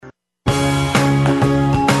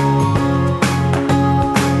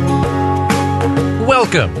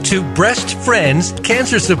Welcome to Breast Friends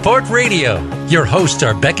Cancer Support Radio. Your hosts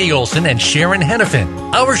are Becky Olson and Sharon Hennepin.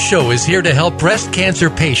 Our show is here to help breast cancer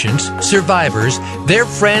patients, survivors, their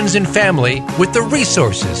friends and family with the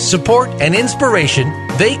resources, support, and inspiration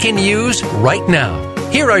they can use right now.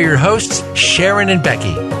 Here are your hosts, Sharon and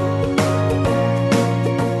Becky.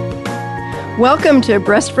 Welcome to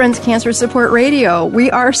Breast Friends Cancer Support Radio.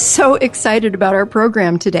 We are so excited about our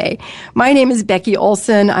program today. My name is Becky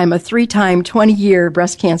Olson. I'm a 3-time, 20-year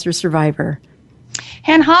breast cancer survivor.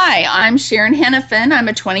 And hi, I'm Sharon Hennepin. I'm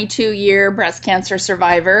a 22-year breast cancer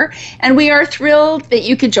survivor, and we are thrilled that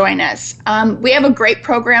you could join us. We have a great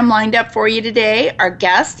program lined up for you today. Our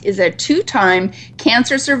guest is a 2-time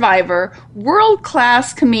cancer survivor,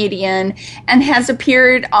 world-class comedian, and has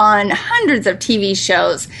appeared on hundreds of TV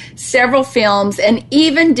shows, several films, and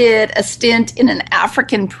even did a stint in an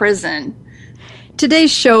African prison.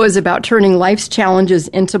 Today's show is about turning life's challenges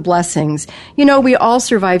into blessings. You know, we all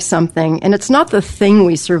survive something, and it's not the thing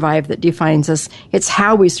we survive that defines us. It's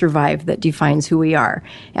how we survive that defines who we are.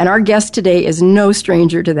 And our guest today is no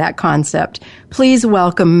stranger to that concept. Please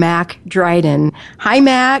welcome Mac Dryden. Hi,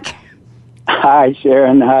 Mac. Hi,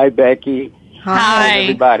 Sharon. Hi, Becky. Hi,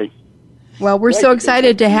 everybody. Well, we're so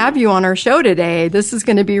excited to have you on our show today. This is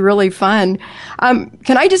going to be really fun.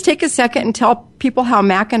 Can I just take a second and tell people how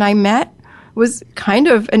Mac and I met? Was kind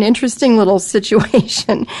of an interesting little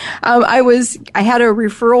situation. I had a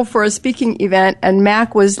referral for a speaking event, and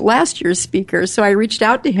Mac was last year's speaker, so I reached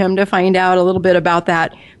out to him to find out a little bit about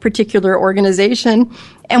that particular organization,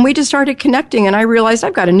 and we just started connecting, and I realized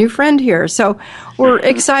I've got a new friend here. So we're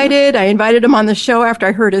excited. I invited him on the show after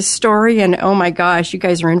I heard his story, and oh my gosh, you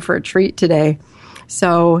guys are in for a treat today.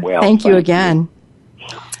 So thank you again.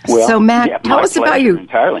 Well, so Mac, tell us about you.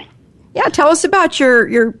 Entirely. Yeah, tell us about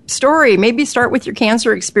your story. Maybe start with your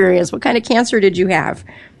cancer experience. What kind of cancer did you have?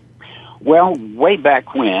 Well, way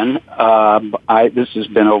back when, this has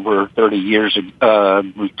been over 30 years,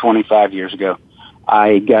 25 years ago,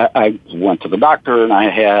 I went to the doctor and I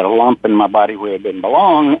had a lump in my body where it didn't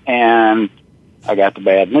belong, and I got the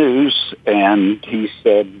bad news, and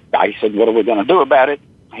I said, what are we going to do about it?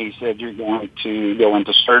 He said, you're going to go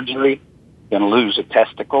into surgery. Going to lose a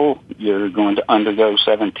testicle. You're going to undergo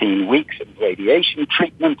 17 weeks of radiation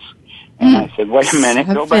treatments. And I said, wait a minute,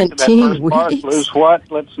 go back to that first part. Lose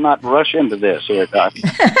what? Let's not rush into this here, Doc.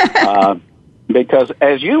 Because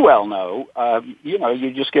as you well know,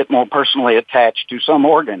 you just get more personally attached to some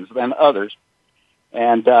organs than others.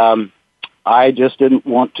 And I just didn't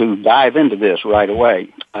want to dive into this right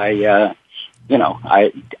away. I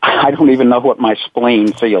don't even know what my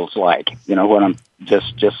spleen feels like. You know, when I'm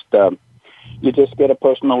you just get a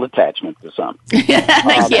personal attachment to something.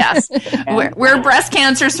 Yes. We're breast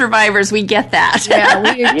cancer survivors. We get that. Yeah,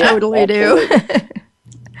 we totally do.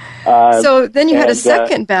 So then you had a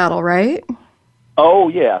second battle, right? Oh,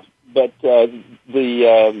 yeah. But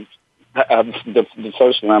the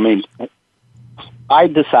first one, I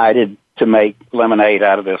decided to make lemonade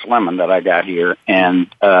out of this lemon that I got here, and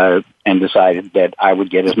decided that I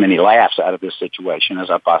would get as many laughs out of this situation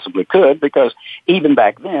as I possibly could, because even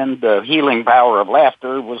back then, the healing power of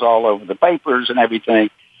laughter was all over the papers and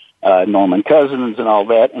everything, Norman Cousins and all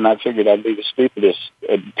that, and I figured I'd be the stupidest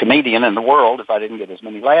comedian in the world if I didn't get as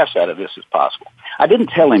many laughs out of this as possible. I didn't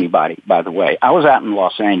tell anybody, by the way. I was out in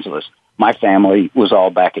Los Angeles. My family was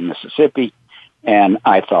all back in Mississippi, and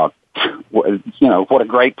I thought, what a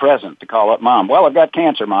great present to call up Mom. Well, I've got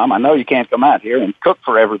cancer, Mom. I know you can't come out here and cook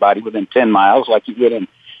for everybody within 10 miles like you would in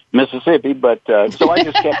Mississippi, but so I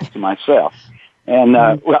just kept it to myself. And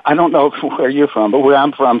I don't know where you're from, but where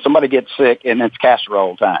I'm from, somebody gets sick and it's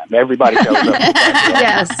casserole time. Everybody goes up.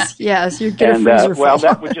 Yes, you get a freezer full. Well,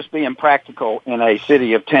 that would just be impractical in a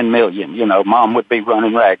city of 10 million. You know, Mom would be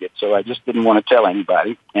running ragged, so I just didn't want to tell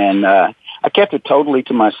anybody. And I kept it totally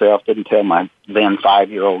to myself, didn't tell my then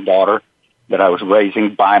 5-year-old daughter that I was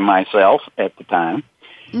raising by myself at the time.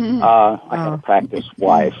 Mm-hmm. I had a practice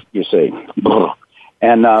wife, you see.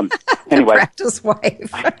 And anyway. Practice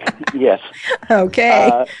wife. Yes.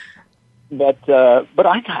 Okay. But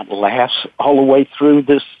I got laughs all the way through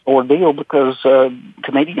this ordeal because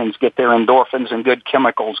comedians get their endorphins and good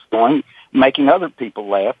chemicals going, making other people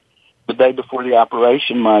laugh. The day before the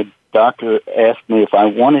operation, my doctor asked me if I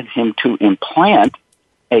wanted him to implant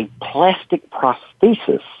a plastic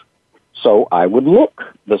prosthesis so I would look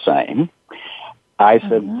the same. I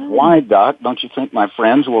said, why, Doc? Don't you think my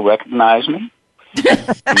friends will recognize me?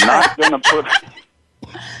 I'm not going to put...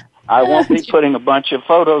 I won't be putting a bunch of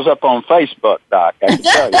photos up on Facebook, Doc, I can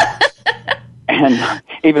tell you. And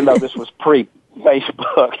even though this was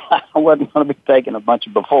pre-Facebook, I wasn't going to be taking a bunch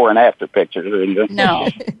of before and after pictures or anything. No.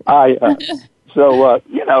 So,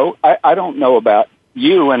 I don't know about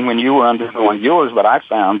you and when you were undergoing yours, but I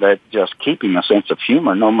found that just keeping a sense of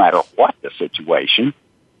humor, no matter what the situation,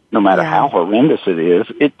 no matter how horrendous it is,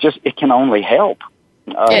 it can only help.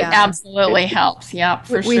 It absolutely helps. Yeah,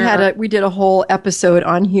 for sure. We did a whole episode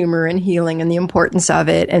on humor and healing and the importance of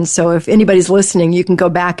it. And so if anybody's listening, you can go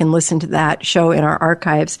back and listen to that show in our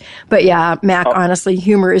archives. But yeah, Mac, honestly,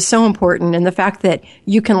 humor is so important. And the fact that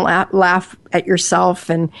you can laugh at yourself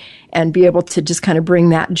and be able to just kind of bring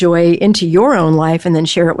that joy into your own life and then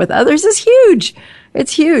share it with others is huge.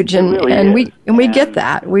 It's huge. We get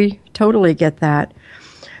that. We totally get that.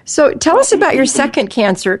 So tell us about your second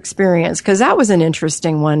cancer experience, because that was an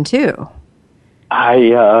interesting one, too.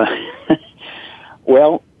 This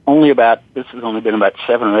has only been about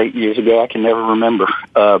 7 or 8 years ago. I can never remember.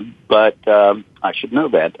 But I should know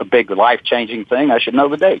that. A big life-changing thing. I should know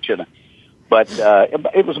the date, shouldn't I? But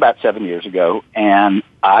it was about 7 years ago, and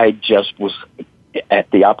I just was at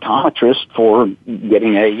the optometrist for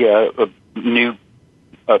getting a new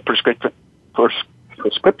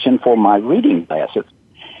prescription for my reading glasses.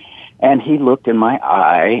 And he looked in my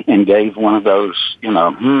eye and gave one of those,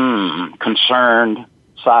 concerned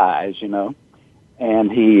sighs,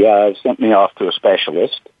 and he sent me off to a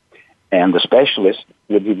specialist. And the specialist,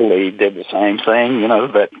 would you believe, did the same thing,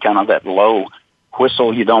 that kind of that low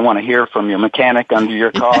whistle you don't want to hear from your mechanic under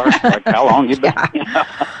your car. Like, how long you been,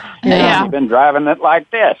 you've been driving it like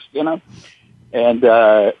this, And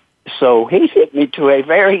so he sent me to a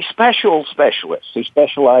very special specialist who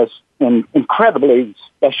specialized in incredibly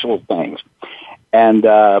special things. And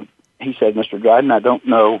he said, Mr. Dryden, I don't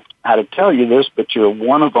know how to tell you this, but you're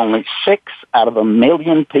one of only 6 out of 1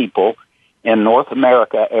 million people in North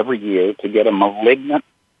America every year to get a malignant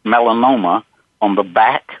melanoma on the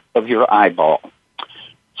back of your eyeball.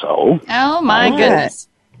 So, oh my goodness.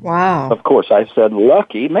 Wow. Of course, I said,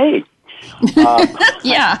 lucky me.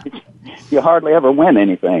 Yeah. You hardly ever win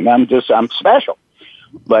anything. I'm special.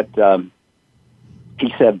 But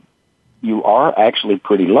he said, you are actually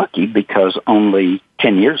pretty lucky, because only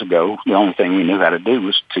 10 years ago, the only thing we knew how to do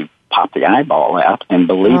was to pop the eyeball out. And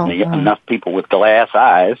believe me, enough people with glass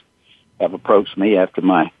eyes have approached me after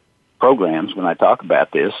my programs when I talk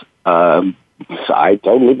about this. So I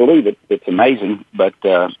totally believe it. It's amazing, but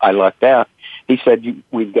I lucked out. He said,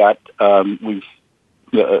 we've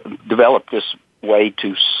developed this way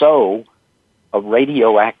to sew a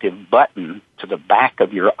radioactive button to the back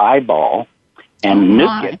of your eyeball and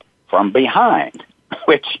nuke it from behind,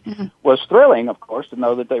 which was thrilling, of course, to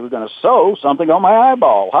know that they were going to sew something on my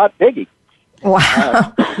eyeball. Hot piggy.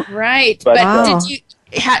 Wow. Right. But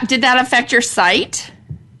did that affect your sight?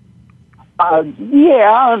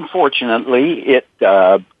 Yeah, unfortunately, it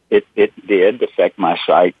did affect my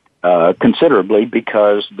sight considerably,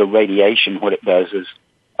 because the radiation, what it does is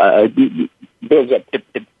builds up.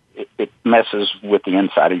 It messes with the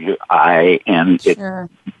inside of your eye, and it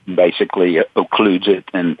basically occludes it,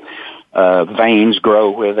 and veins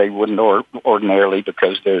grow where they wouldn't ordinarily,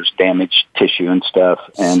 because there's damaged tissue and stuff.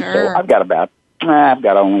 And so I've got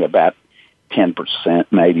only about 10%,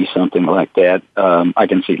 maybe something like that. I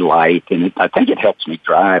can see light, and I think it helps me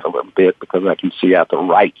drive a little bit, because I can see out the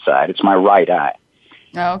right side. It's my right eye.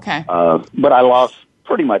 Oh, okay. But I lost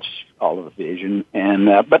pretty much all of the vision, and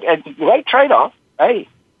but a great trade-off. Hey,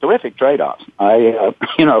 terrific trade-offs. I've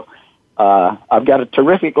got a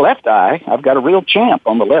terrific left eye. I've got a real champ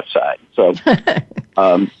on the left side. So,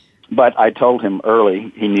 but I told him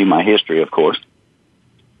early. He knew my history, of course.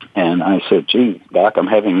 And I said, gee, Doc, I'm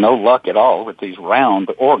having no luck at all with these round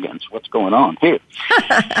organs. What's going on here?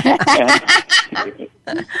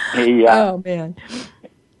 Oh, man.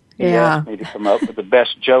 He asked me to come up with the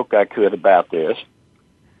best joke I could about this,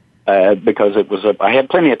 because I had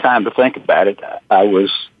plenty of time to think about it. I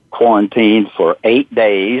was quarantined for 8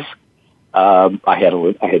 days. I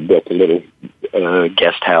had built a little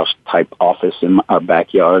guest house type office in our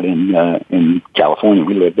backyard in California.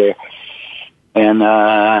 We lived there. And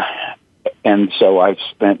so I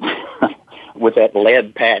spent with that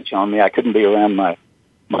lead patch on me. I couldn't be around my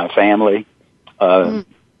family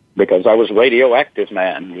because I was a radioactive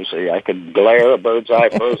man. You see, I could glare a bird's eye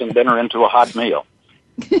frozen dinner into a hot meal.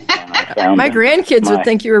 My grandkids would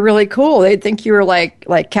think you were really cool. They'd think you were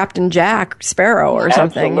like Captain Jack Sparrow or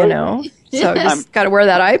something, So you just got to wear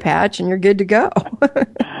that eye patch and you're good to go.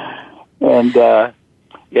 And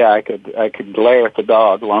I could glare at the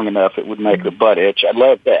dog long enough it would make the butt itch. I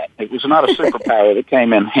loved that. It was not a superpower that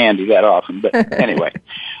came in handy that often, but anyway.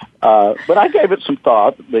 But I gave it some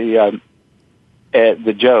thought, the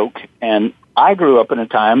joke, and I grew up in a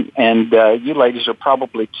time, and you ladies are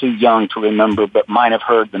probably too young to remember, but might have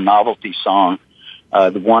heard the novelty song,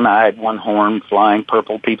 the one-eyed, one-horned, flying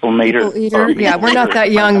purple people meter. People eater? Yeah, we're not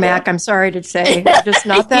that young, Mac. I'm sorry to say. We're just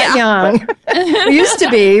not that young. We used to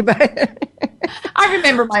be, but... I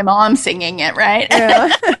remember my mom singing it, right?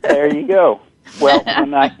 Yeah. There you go. Well,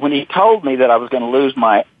 when he told me that I was going to lose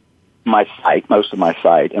my sight, most of my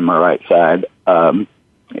sight in my right side, in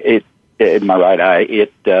my right eye,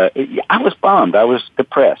 I was bummed. I was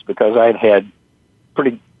depressed because I'd had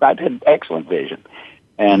excellent vision.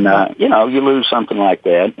 And, you lose something like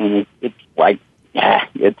that, and it's like,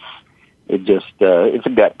 it's a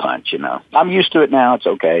gut punch, I'm used to it now. It's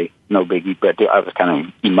okay. No biggie, but I was kind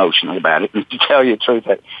of emotional about it. And to tell you the truth,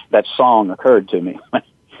 that song occurred to me,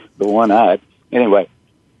 the one-eyed. Anyway.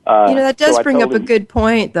 That does bring up a good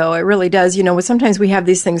point, though. It really does. Sometimes we have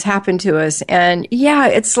these things happen to us, and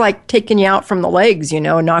it's like taking you out from the legs,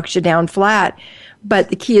 knocks you down flat. But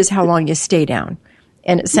the key is how long you stay down.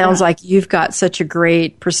 And it sounds like you've got such a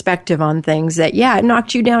great perspective on things that, it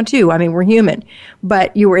knocked you down too. I mean, we're human,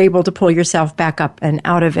 but you were able to pull yourself back up and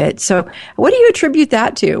out of it. So what do you attribute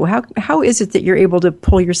that to? How is it that you're able to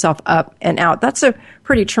pull yourself up and out? That's a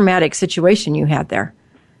pretty traumatic situation you had there.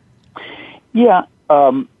 Yeah.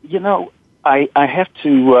 I have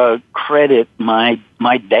to credit my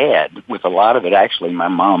dad with a lot of it, actually, my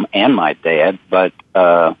mom and my dad, but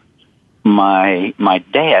my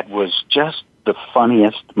dad was just the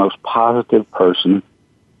funniest, most positive person.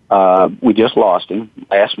 We just lost him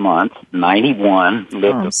last month, 91,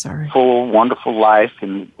 lived a full, wonderful life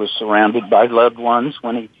and was surrounded by loved ones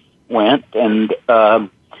when he went, and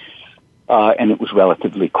it was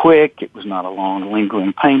relatively quick. It was not a long,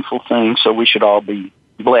 lingering, painful thing, so we should all be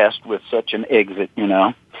blessed with such an exit,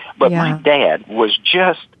 But my dad was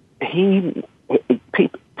just, people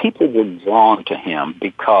were drawn to him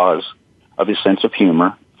because of his sense of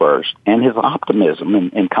humor first and his optimism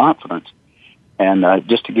and confidence. And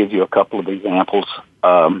just to give you a couple of examples,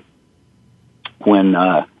 when,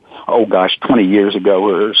 20 years ago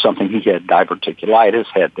or something, he had diverticulitis,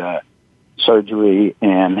 had surgery,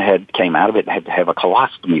 and came out of it and had to have a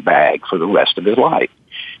colostomy bag for the rest of his life.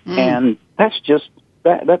 And that's just,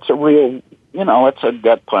 that's a real, it's a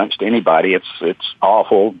gut punch to anybody. It's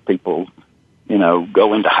awful. People,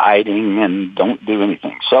 go into hiding and don't do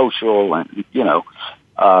anything social, and,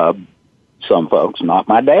 some folks, not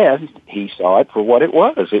my dad, he saw it for what it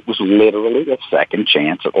was. It was literally a second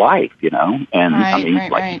chance at life, and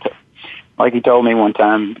like he told me one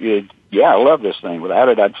time, I love this thing. Without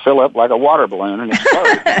it, I'd fill up like a water balloon and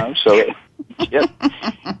explode,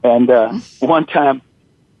 And one time,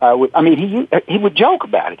 he would joke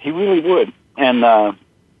about it. He really would. And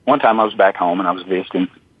one time I was back home and I was visiting,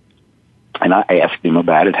 and I asked him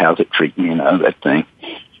about it. How's it treating that thing?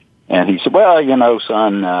 And he said, well,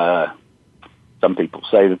 son, some people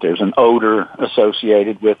say that there's an odor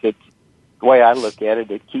associated with it. The way I look at it,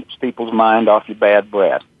 it keeps people's mind off your bad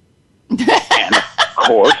breath. And of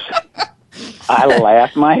course, I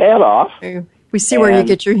laughed my head off. We see where you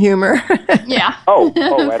get your humor. Yeah. Oh,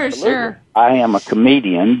 absolutely. For sure. I am a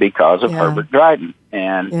comedian because of Herbert Dryden.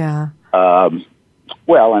 And, and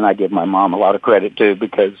I give my mom a lot of credit, too,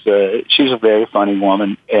 because she's a very funny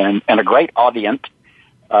woman and a great audience.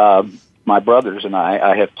 My brothers and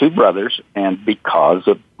I have two brothers, and because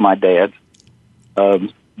of my dad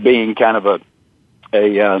being kind of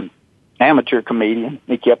a amateur comedian,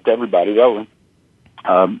 he kept everybody rolling.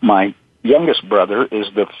 My youngest brother is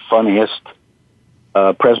the funniest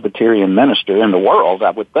Presbyterian minister in the world,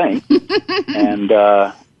 I would think. And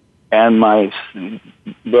my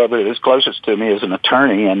brother that's closest to me is an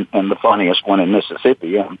attorney and the funniest one in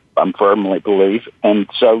Mississippi, I firmly believe. And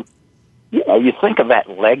so, you think of that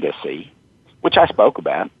legacy, which I spoke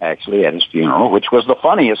about actually at his funeral, which was the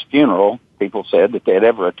funniest funeral people said that they had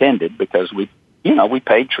ever attended, because we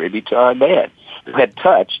paid tribute to our dad, who had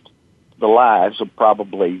touched the lives of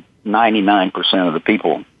probably 99% of the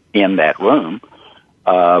people in that room.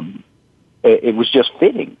 It was just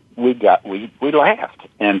fitting. We laughed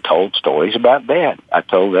and told stories about Dad. I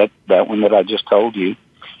told that one that I just told you.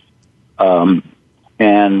 And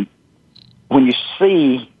when you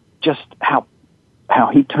see just how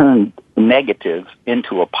he turned negative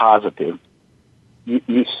into a positive,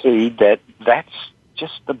 you see that that's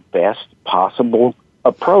just the best possible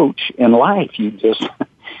approach in life. You just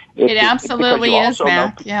it absolutely is,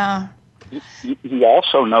 Mac. You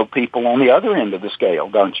also know people on the other end of the scale,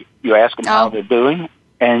 don't you? You ask them how they're doing,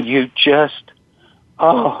 and you just,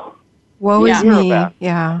 woe is me.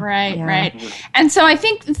 Yeah. Right. And so I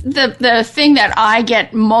think the thing that I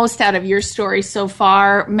get most out of your story so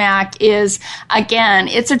far, Mac, is, again,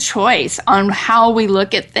 it's a choice on how we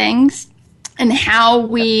look at things. and how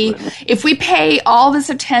if we pay all this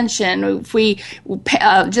attention, if we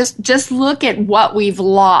just look at what we've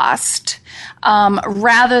lost,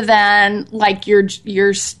 rather than like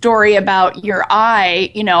your story about your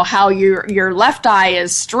eye, how your left eye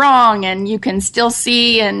is strong and you can still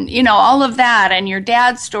see, and all of that, and your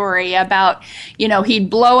dad's story about he'd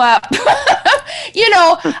blow up,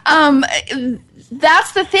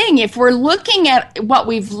 that's the thing. If we're looking at what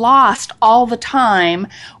we've lost all the time,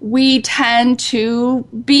 we tend to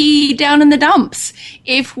be down in the dumps.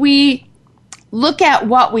 If we look at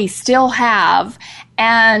what we still have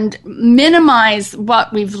and minimize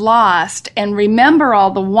what we've lost and remember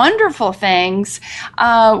all the wonderful things,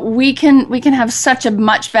 we can have such a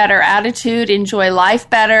much better attitude, enjoy life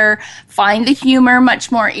better, find the humor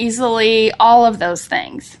much more easily, all of those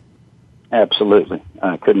things. Absolutely.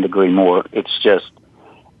 I couldn't agree more. It's just,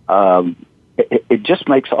 it just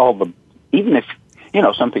makes even if,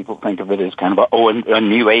 some people think of it as kind of a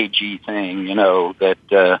new agey thing, that,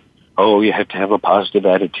 you have to have a positive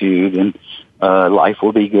attitude and, life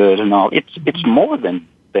will be good and all. It's more than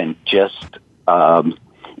just,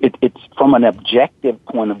 it's from an objective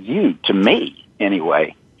point of view, to me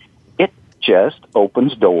anyway. It just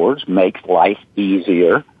opens doors, makes life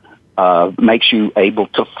easier, makes you able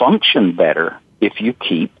to function better if you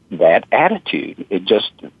keep that attitude.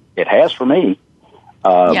 It has for me.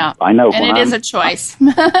 I know, and it is a choice.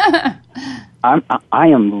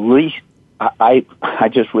 I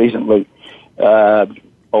just recently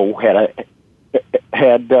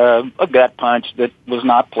had a gut punch that was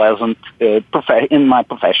not pleasant in my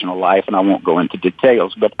professional life, and I won't go into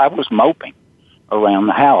details. But I was moping around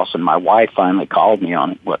the house, and my wife finally called me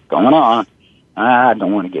on it. What's going on? I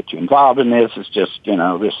don't want to get you involved in this. It's just,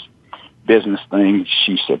 this business thing.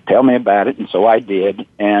 She said, tell me about it. And so I did.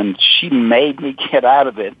 And she made me get out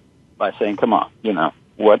of it by saying, come on, you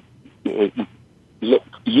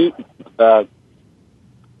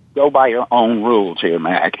go by your own rules here,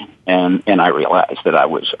 Mac. And I realized that I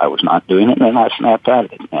was not doing it, and I snapped out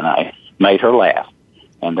of it. And I made her laugh.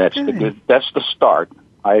 And that's the start.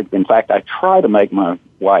 In fact, I try to make my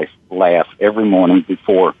wife laugh every morning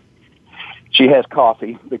before she has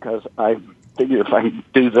coffee, because I figure if I can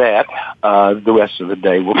do that, the rest of the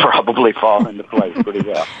day will probably fall into place pretty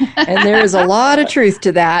well. And there is a lot of truth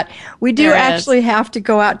to that. We do actually have to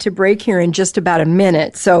go out to break here in just about a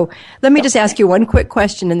minute. So let me just ask you one quick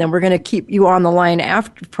question, and then we're going to keep you on the line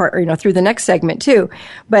after, through the next segment too.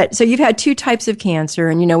 But so you've had two types of cancer,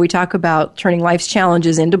 and we talk about turning life's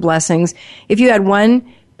challenges into blessings. If you had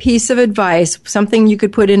one piece of advice, something you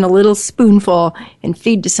could put in a little spoonful and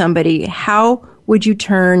feed to somebody, how would you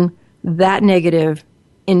turn that negative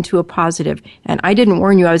into a positive? And I didn't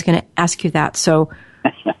warn you I was going to ask you that, so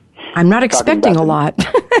I'm not expecting a lot.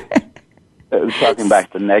 Talking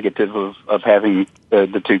back to the negative of having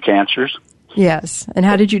the two cancers. Yes. And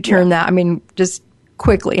how did you turn that? I mean, just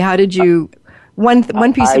quickly, how did you, one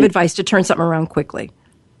piece of advice to turn something around quickly?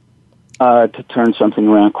 To turn something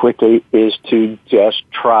around quickly is to just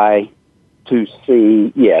try to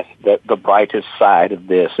see, the brightest side of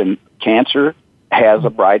this. And cancer has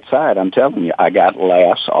a bright side. I'm telling you, I got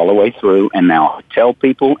laughs all the way through, and now I tell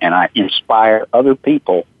people and I inspire other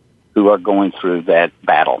people who are going through that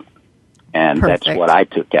battle. And Perfect. That's what I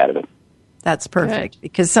took out of it. That's perfect. Good.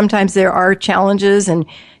 Because sometimes there are challenges, and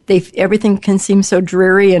everything can seem so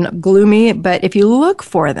dreary and gloomy, but if you look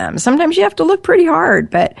for them, sometimes you have to look pretty hard,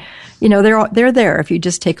 but they're there if you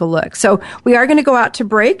just take a look. So we are going to go out to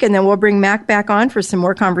break, and then we'll bring Mac back on for some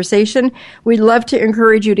more conversation. We'd love to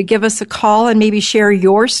encourage you to give us a call and maybe share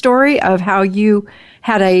your story of how you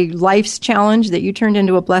had a life's challenge that you turned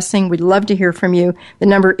into a blessing. We'd love to hear from you. The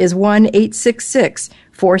number is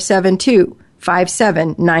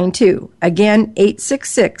 1-866-472-5792. Again,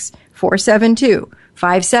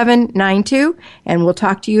 866-472-5792, and we'll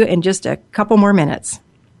talk to you in just a couple more minutes.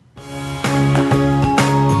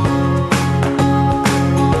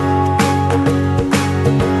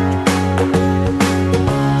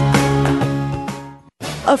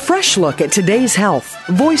 A fresh look at today's health.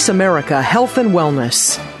 Voice America Health and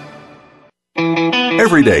Wellness.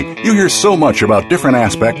 Every day, you hear so much about different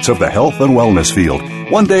aspects of the health and wellness field.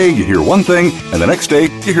 One day, you hear one thing, and the next day,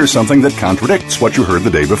 you hear something that contradicts what you heard the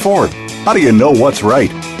day before. How do you know what's right?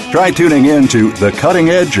 Try tuning in to The Cutting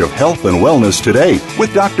Edge of Health and Wellness today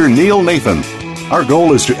with Dr. Neil Nathan. Our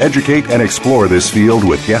goal is to educate and explore this field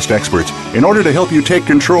with guest experts in order to help you take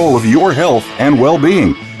control of your health and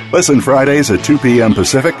well-being. Listen Fridays at 2 p.m.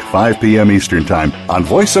 Pacific, 5 p.m. Eastern Time on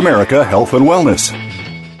Voice America Health and Wellness.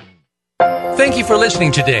 Thank you for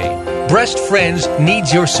listening today. Breast Friends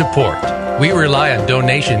needs your support. We rely on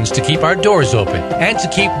donations to keep our doors open and to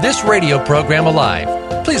keep this radio program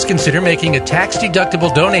alive. Please consider making a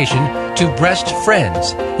tax-deductible donation to Breast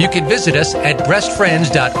Friends. You can visit us at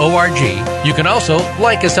breastfriends.org. You can also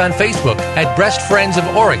like us on Facebook at Breast Friends of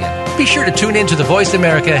Oregon. Be sure to tune in to the Voice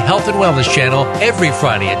America Health and Wellness channel every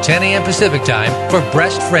Friday at 10 a.m. Pacific Time for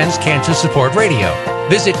Breast Friends Cancer Support Radio.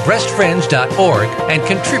 Visit breastfriends.org and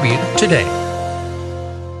contribute today.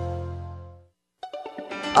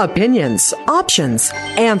 Opinions, options,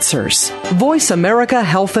 answers. Voice America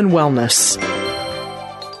Health and Wellness.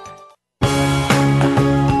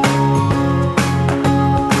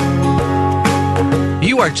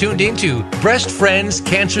 You are tuned into Breast Friends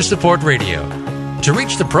Cancer Support Radio. To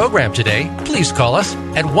reach the program today, please call us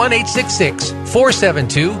at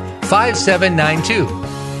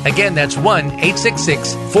 1-866-472-5792. Again, that's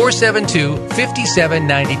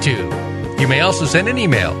 1-866-472-5792. You may also send an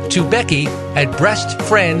email to Becky at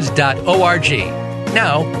breastfriends.org.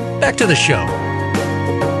 Now, back to the show.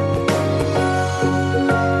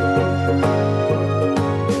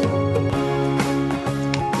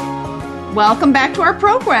 Welcome back to our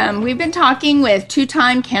program. We've been talking with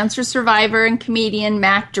two-time cancer survivor and comedian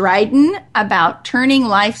Mac Dryden about turning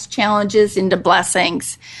life's challenges into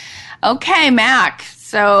blessings. Okay, Mac,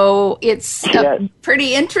 so it's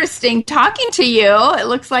pretty interesting talking to you. It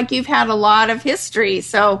looks like you've had a lot of history.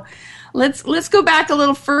 So let's go back a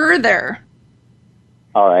little further.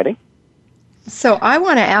 All righty. So I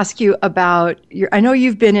want to ask you about I know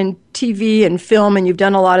you've been in TV and film and you've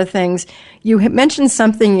done a lot of things. You mentioned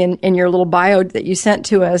something in your little bio that you sent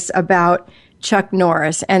to us about Chuck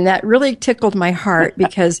Norris, and that really tickled my heart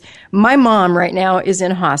because my mom right now is in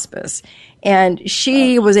hospice. And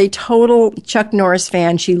she was a total Chuck Norris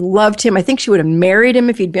fan. She loved him. I think she would have married him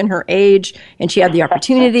if he'd been her age and she had the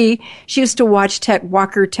opportunity. She used to watch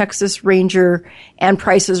Walker, Texas Ranger, and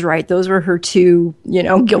Price is Right. Those were her two,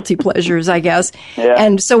 guilty pleasures, I guess. Yeah.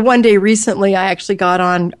 And so one day recently, I actually got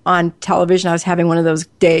on television. I was having one of those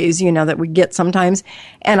days, that we get sometimes.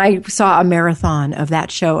 And I saw a marathon of that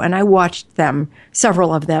show and I watched them,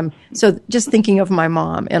 several of them. So just thinking of my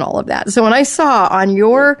mom and all of that. So when I saw on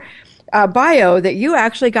your bio that you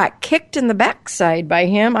actually got kicked in the backside by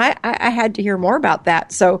him, I had to hear more about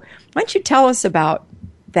that. So why don't you tell us about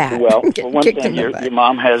that? Well, for one thing, your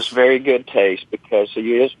mom has very good taste because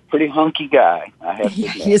he is a pretty hunky guy, I have to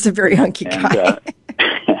admit. He is a very hunky guy.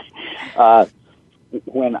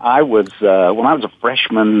 When I was a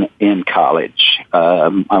freshman in college,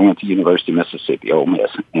 I went to University of Mississippi, Ole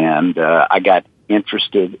Miss, and I got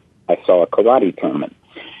interested. I saw a karate tournament.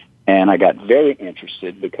 And I got very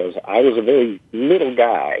interested because I was a very little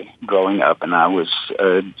guy growing up, and I was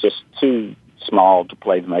just too small to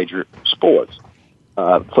play the major sports.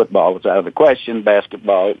 Football was out of the question.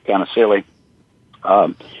 Basketball, kind of silly.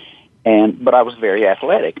 But I was very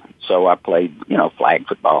athletic, so I played, flag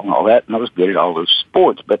football and all that, and I was good at all those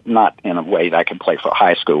sports, but not in a way that I could play for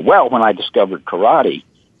high school. Well, when I discovered karate,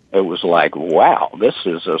 it was like, wow, this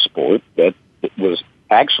is a sport that was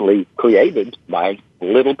actually created by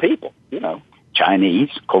little people, Chinese,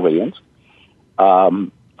 Koreans.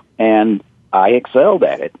 And I excelled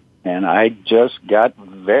at it. And I just got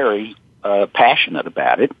very passionate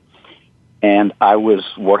about it. And I was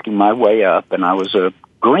working my way up, and I was a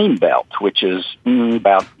green belt, which is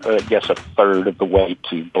about, I guess, a third of the way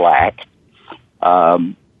to black.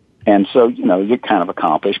 And so, you're kind of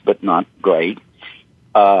accomplished, but not great.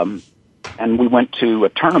 And we went to a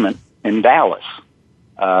tournament in Dallas.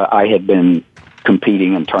 I had been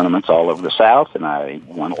competing in tournaments all over the South, and I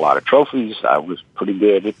won a lot of trophies. I was pretty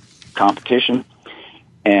good at competition,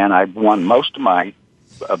 and I won most of my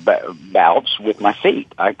bouts with my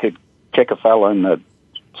feet. I could kick a fellow in the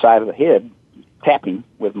side of the head, tap him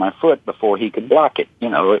with my foot before he could block it.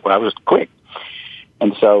 I was quick.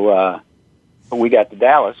 And so we got to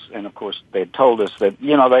Dallas, and, of course, they had told us that,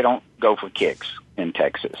 they don't go for kicks in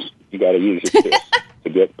Texas. You got to use your fist to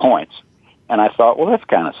get points. And I thought, well, that's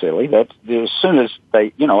kind of silly. That's as soon as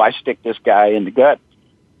I stick this guy in the gut,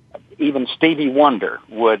 even Stevie Wonder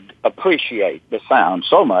would appreciate the sound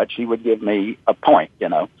so much he would give me a point,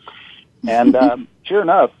 And sure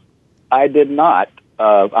enough, I did not.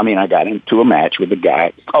 I got into a match with a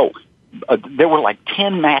guy. There were like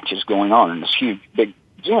 10 matches going on in this huge, big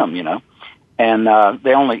gym, And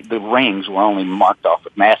the rings were only marked off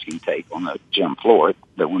with masking tape on the gym floor.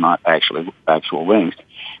 That were not actual rings.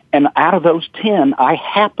 And out of those 10, I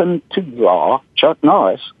happened to draw Chuck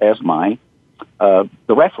Norris as the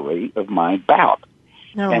referee of my bout.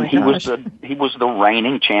 And he was the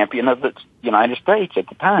reigning champion of the United States at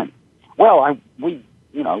the time. Well, I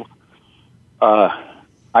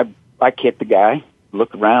kicked the guy,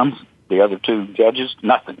 looked around, The other two judges,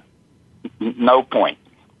 nothing. No point.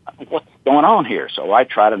 What's going on here? So I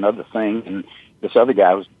tried another thing, and this other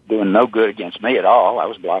guy was doing no good against me at all. I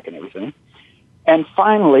was blocking everything. And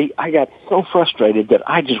finally, I got so frustrated that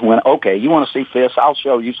I just went, okay, you want to see fists? I'll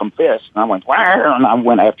show you some fists. And I went, wah, and I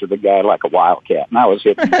went after the guy like a wildcat. And I was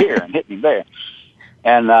hitting here and hitting him there.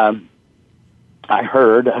 And I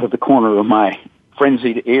heard out of the corner of my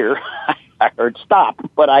frenzied ear, I heard stop,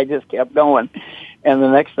 but I just kept going. And the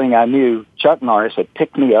next thing I knew, Chuck Norris had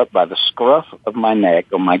picked me up by the scruff of my neck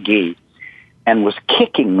or my gi and was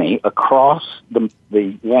kicking me across the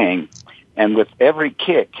ring. And with every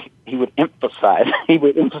kick, he would emphasize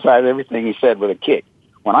everything he said with a kick.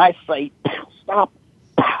 When I say pow, stop,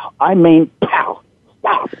 pow, I mean pow,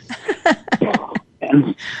 stop. Pow.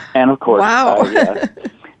 And of course, wow.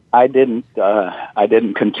 I didn't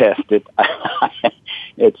contest it.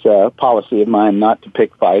 It's a policy of mine not to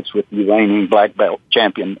pick fights with the reigning black belt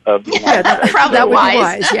champion of the United States. Probably that would wise. be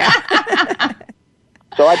wise, yeah.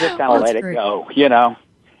 So I just kind of let it go, you know.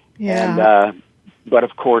 Yeah. And, but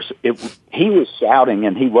of course, he was shouting,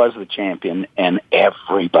 and he was the champion, and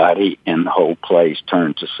everybody in the whole place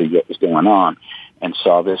turned to see what was going on, and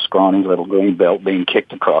saw this scrawny little green belt being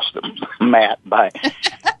kicked across the mat by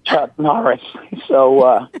Chuck Norris.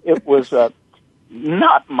 So it was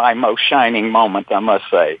not my most shining moment, I must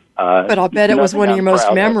say. But I'll bet it was one of your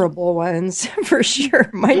most memorable ones, for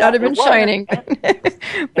sure. Might not have been shining,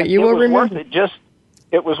 but you will remember.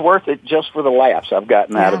 It was worth it just for the laughs I've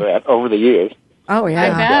gotten out of that over the years. Oh,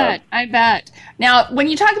 yeah. I bet. Now, when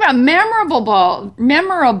you talk about memorable,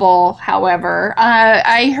 however,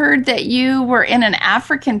 I heard that you were in an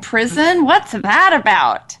African prison. What's that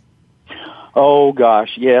about? Oh,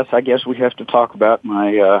 gosh, yes. I guess we have to talk about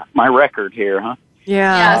my record here, huh?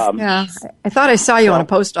 Yeah. Yeah. I thought I saw you on a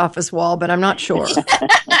post office wall, but I'm not sure.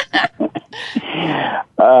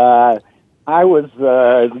 I was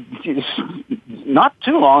not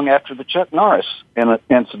too long after the Chuck Norris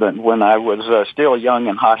incident when I was still young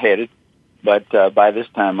and hot-headed, but by this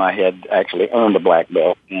time I had actually earned a black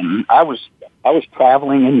belt. And I was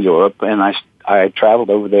traveling in Europe, and I traveled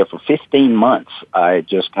over there for 15 months. I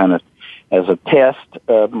just kind of, as a test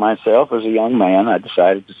of myself as a young man, I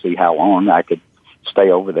decided to see how long I could stay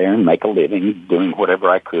over there and make a living doing whatever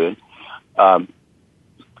I could.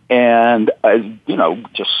 And I,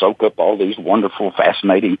 just soak up all these wonderful,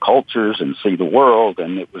 fascinating cultures and see the world.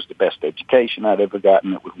 And it was the best education I'd ever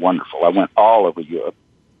gotten. It was wonderful. I went all over Europe.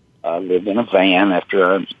 I lived in a van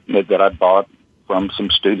that I bought from some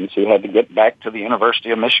students who had to get back to the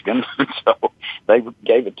University of Michigan. So they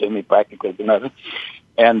gave it to me practically for nothing.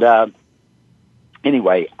 And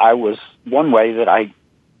anyway, one way that I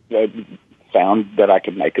found that I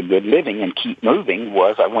could make a good living and keep moving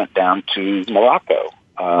was I went down to Morocco.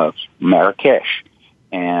 Marrakesh,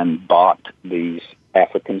 and bought these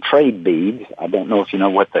African trade beads. I don't know if you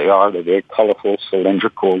know what they are. They're very colorful,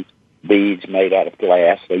 cylindrical beads made out of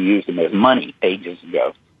glass. They used them as money ages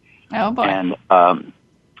ago. Oh, boy.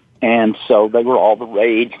 And so they were all the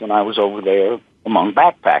rage when I was over there among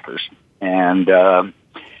backpackers. And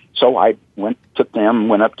so I went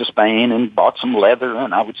up to Spain and bought some leather,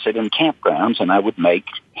 and I would sit in campgrounds, and I would make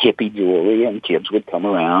hippie jewelry, and kids would come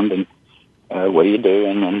around and what are you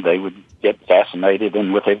doing? And they would get fascinated,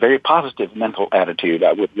 and with a very positive mental attitude,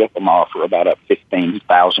 I would rip them off for about a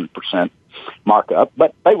 15,000% markup.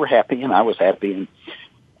 But they were happy, and I was happy,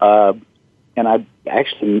 and I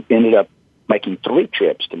actually ended up making 3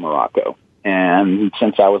 trips to Morocco. And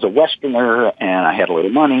since I was a Westerner and I had a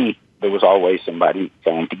little money, there was always somebody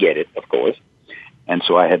trying to get it, of course, and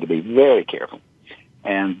so I had to be very careful.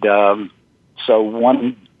 And so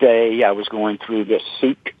one day I was going through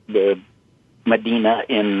the Medina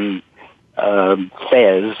in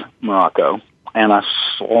Fez, Morocco, and a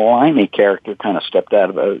slimy character kind of stepped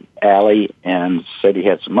out of an alley and said he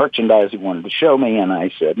had some merchandise he wanted to show me, and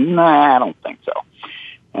I said, nah, I don't think so.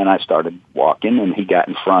 And I started walking, and he got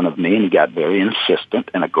in front of me, and he got very insistent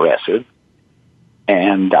and aggressive,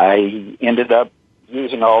 and I ended up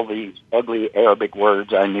using all these ugly Arabic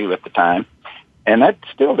words I knew at the time, and that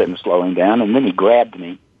still didn't slow him down, and then he grabbed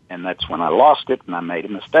me, and that's when I lost it, and I made a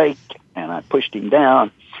mistake, and I pushed him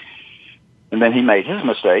down. And then he made his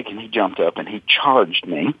mistake, and he jumped up, and he charged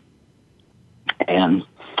me. And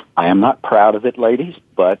I am not proud of it, ladies,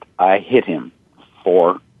 but I hit him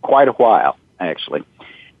for quite a while, actually.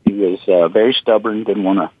 He was very stubborn, didn't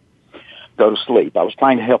want to go to sleep. I was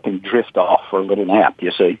trying to help him drift off for a little nap,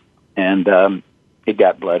 you see. And it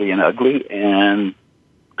got bloody and ugly, and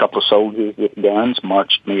a couple of soldiers with guns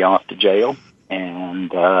marched me off to jail.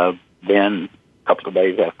 And then a couple of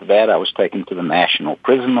days after that, I was taken to the National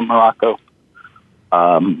Prison of Morocco,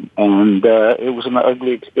 And it was an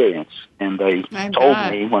ugly experience. And they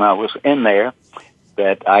told me when I was in there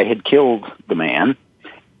that I had killed the man.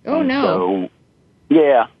 Oh, and no. So,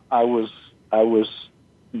 yeah, I was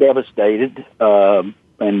devastated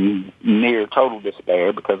and near total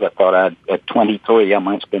despair because I thought at 23 I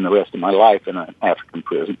might spend the rest of my life in an African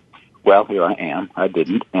prison. Well, here I am. I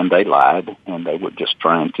didn't, and they lied, and they were just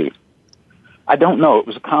trying to. I don't know. It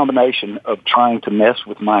was a combination of trying to mess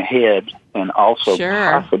with my head and also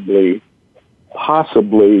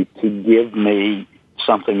possibly to give me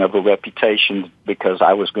something of a reputation because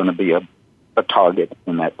I was going to be a target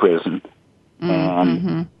in that prison.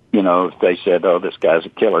 And, you know, if they said, oh, this guy's a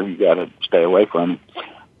killer, you got to stay away from him.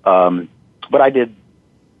 But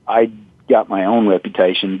I got my own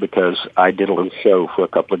reputation because I did a little show for a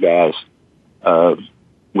couple of guys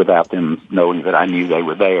without them knowing that I knew they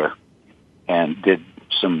were there, and did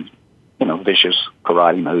some, you know, vicious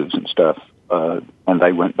karate moves and stuff. And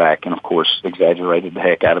they went back and, of course, exaggerated the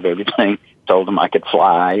heck out of everything, told them I could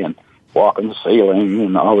fly and walk on the ceiling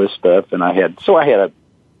and all this stuff. And I had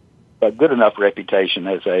a good enough reputation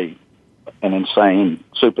as an insane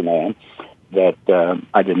Superman that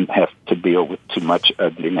I didn't have to deal with too much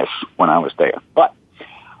ugliness when I was there. But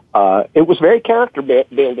it was very character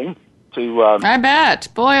building to... I bet.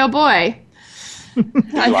 Boy, oh boy.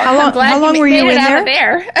 How long were you in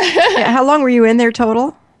there? Yeah, how long were you in there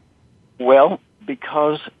total? Well,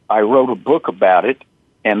 because I wrote a book about it,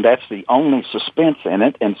 and that's the only suspense in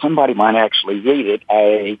it, and somebody might actually read it.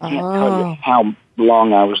 I can't tell you how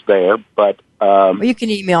long I was there, but... well, you can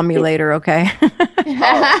email me later, okay?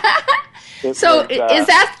 So is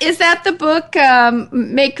that the book?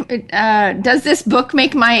 Does this book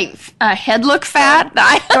make my head look fat?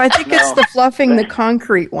 I think it's the Fluffing the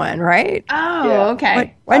Concrete one, right? Oh, yeah.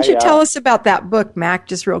 okay. Why don't you tell us about that book, Mac,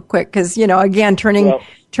 just real quick? Because, you know, again,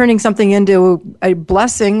 turning something into a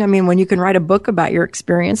blessing. I mean, when you can write a book about your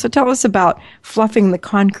experience. So tell us about Fluffing the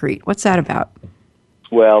Concrete. What's that about?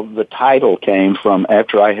 Well, the title came from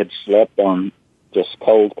after I had slept on just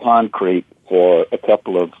cold concrete for a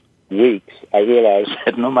couple of weeks. I realized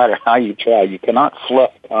that no matter how you try, you cannot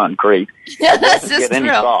fluff concrete. Yeah, it doesn't get any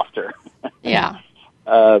softer. Yeah.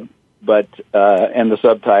 But and the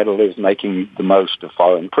subtitle is Making the Most of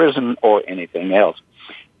Foreign Prison or Anything Else.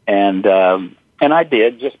 And I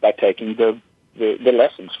did just by taking the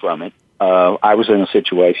lessons from it. I was in a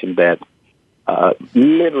situation that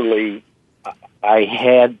literally I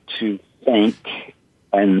had to think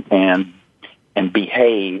and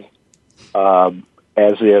behave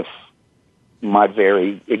as if my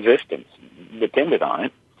very existence depended on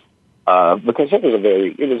it, because it was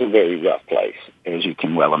a very rough place, as you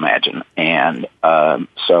can well imagine. And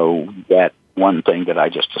so that one thing that I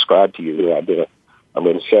just described to you, I did a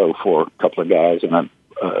little show for a couple of guys in a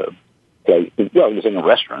place. Well, it was in a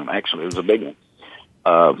restroom actually. It was a big one,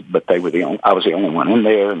 but I was the only one in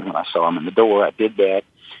there. And when I saw them in the door, I did that.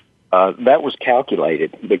 That was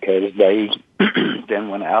calculated because they then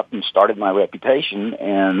went out and started my reputation,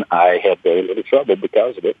 and I had very little trouble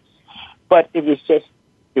because of it. But it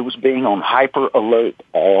was being on hyper alert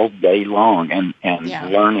all day long and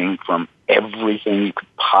learning from everything you could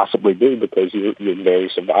possibly do because your very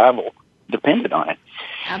survival depended on it.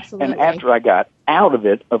 Absolutely. And after I got out of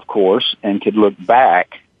it, of course, and could look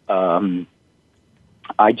back, my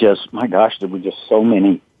gosh, there were just so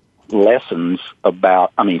many lessons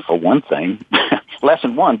about, for one thing,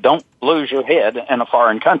 lesson one, don't lose your head in a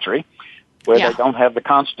foreign country where they don't have the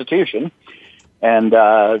Constitution. And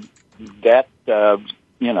that,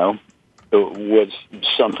 was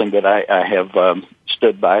something that I have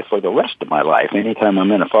stood by for the rest of my life. Anytime I'm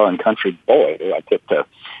in a foreign country, boy, do I tiptoe.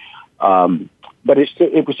 But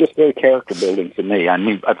it was just very character building to me. I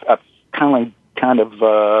knew I've kind of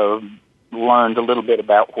learned a little bit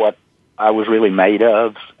about what I was really made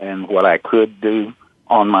of and what I could do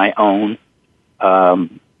on my own. I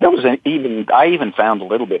even found a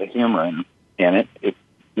little bit of humor in it, if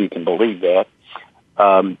you can believe that.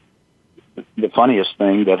 The funniest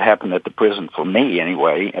thing that happened at the prison for me,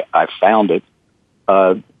 anyway, I found it.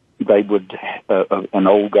 They would an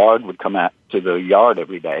old guard would come out to the yard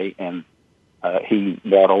every day, and he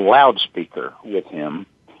brought a loudspeaker with him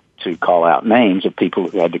to call out names of people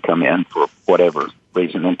who had to come in for whatever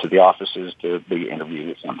reason into the offices to be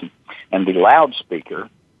interviewed or something. And the loudspeaker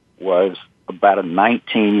was about a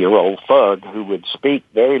 19-year-old thug who would speak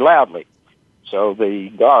very loudly. So the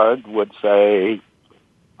guard would say,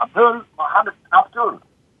 Abdul Muhammad Abdul.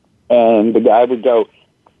 And the guy would go,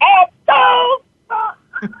 Abdul!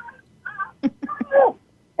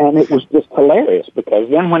 And it was just hilarious because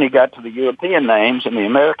then when he got to the European names and the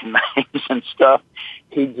American names and stuff,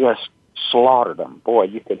 he just slaughtered them. Boy,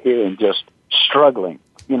 you could hear him just struggling.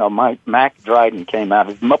 You know, Mac Dryden came out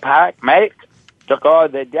of my pack, mate. Took all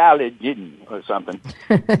the dollar didn't or something.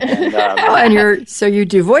 And, so you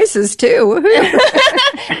do voices too.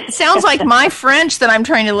 Sounds like my French that I'm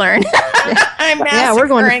trying to learn. Yeah, we're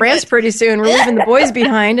going to France pretty soon. We're leaving the boys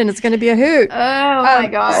behind, and it's going to be a hoot. Oh my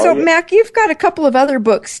God! So Mac, you've got a couple of other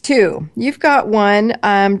books too. You've got one.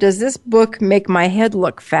 Does this book make my head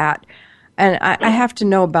look fat? And I have to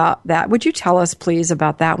know about that. Would you tell us, please,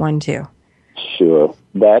 about that one too? Sure.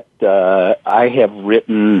 That I have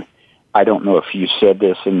written. I don't know if you said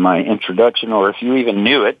this in my introduction or if you even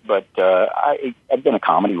knew it, but I've been a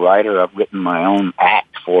comedy writer. I've written my own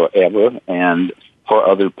act forever, and for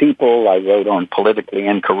other people, I wrote on Politically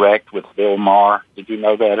Incorrect with Bill Maher. Did you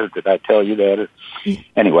know that, or did I tell you that?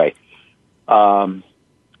 Anyway,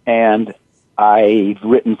 and I've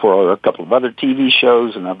written for a couple of other TV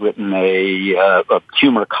shows, and I've written a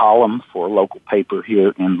humor column for a local paper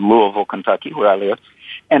here in Louisville, Kentucky, where I live.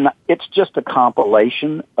 And it's just a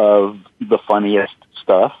compilation of the funniest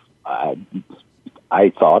stuff I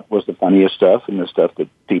thought was the funniest stuff, and the stuff that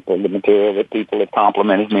the material that people have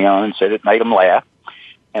complimented me on and said it made them laugh.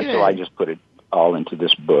 And so I just put it all into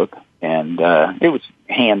this book, and it was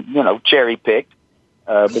cherry picked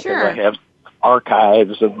because I have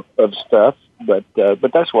archives of stuff. But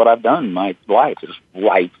that's what I've done in my life, is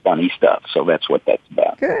write funny stuff. So that's what that's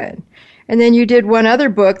about. Good. And then you did one other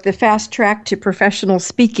book, The Fast Track to Professional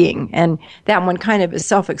Speaking, and that one kind of is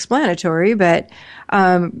self-explanatory, but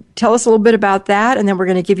tell us a little bit about that, and then we're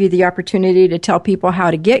going to give you the opportunity to tell people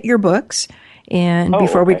how to get your books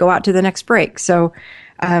before we go out to the next break. So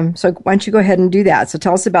why don't you go ahead and do that? So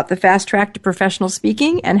tell us about The Fast Track to Professional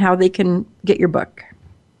Speaking and how they can get your book.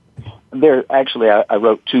 I wrote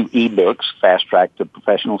 2 ebooks, Fast Track to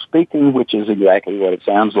Professional Speaking, which is exactly what it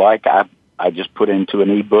sounds like. I just put into an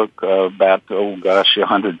ebook about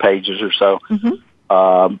 100 pages or so.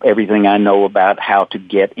 Mm-hmm. Everything I know about how to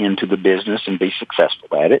get into the business and be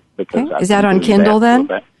successful at it. Because is that on Kindle then?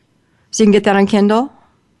 So you can get that on Kindle?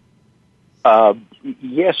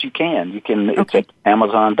 Yes, you can. You can. Okay. It's at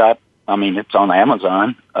Amazon. It's on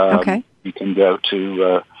Amazon. Okay. You can go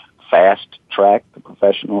to Fast Track to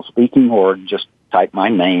Professional Speaking, or just type my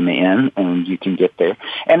name in, and you can get there.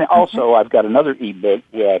 And also, I've got another ebook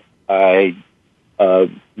that I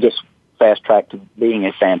just fast track to being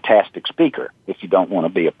a fantastic speaker. If you don't want to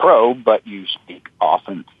be a pro, but you speak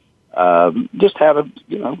often, just how to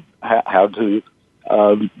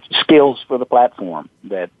skills for the platform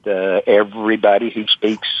that everybody who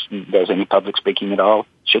speaks, does any public speaking at all,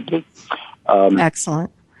 should do. Excellent.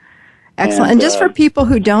 And just for people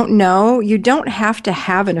who don't know, you don't have to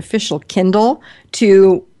have an official Kindle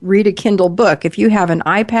to read a Kindle book. If you have an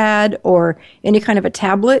iPad or any kind of a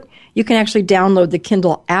tablet, you can actually download the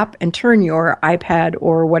Kindle app and turn your iPad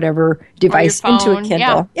or whatever device into a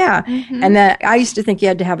Kindle. Yeah. Mm-hmm. And that, I used to think you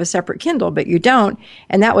had to have a separate Kindle, but you don't.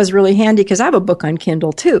 And that was really handy because I have a book on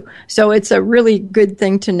Kindle too. So it's a really good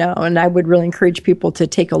thing to know. And I would really encourage people to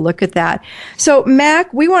take a look at that. So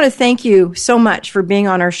Mac, we want to thank you so much for being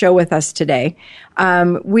on our show with us today.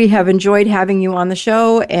 We have enjoyed having you on the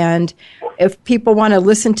show, and if people want to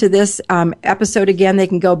listen to this episode again, they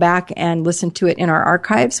can go back and listen to it in our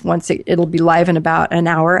archives. Once it'll be live in about an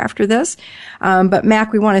hour after this. But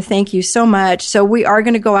Mac, we want to thank you so much. So we are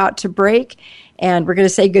going to go out to break, and we're going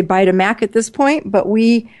to say goodbye to Mac at this point, but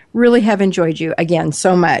we really have enjoyed you again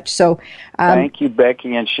so much. So thank you,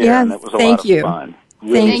 Becky and Sharon. Yeah, it was a lot of fun.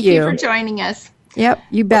 Really. Thank you for joining us. Yep,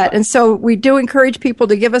 you bet. And so we do encourage people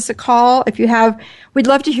to give us a call. If you have, we'd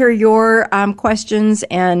love to hear your questions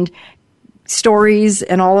and stories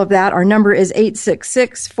and all of that. Our number is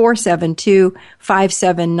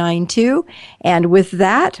 866-472-5792. And with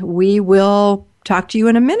that, we will talk to you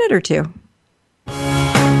in a minute or two.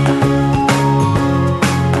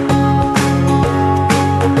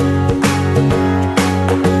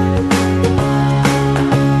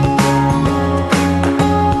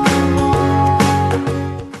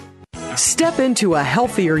 Step into a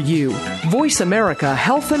healthier you. Voice America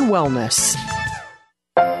Health and Wellness.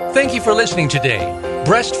 Thank you for listening today.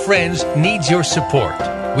 Breast Friends needs your support.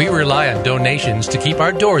 We rely on donations to keep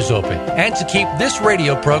our doors open and to keep this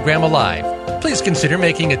radio program alive. Please consider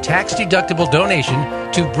making a tax-deductible donation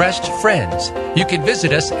to Breast Friends. You can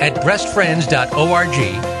visit us at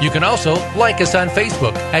breastfriends.org. You can also like us on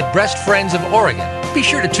Facebook at Breast Friends of Oregon. Be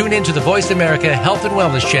sure to tune in to the Voice America Health and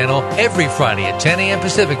Wellness channel every Friday at 10 a.m.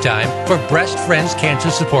 Pacific Time for Breast Friends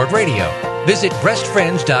Cancer Support Radio. Visit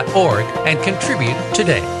breastfriends.org and contribute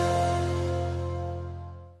today.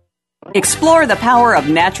 Explore the power of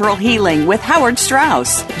natural healing with Howard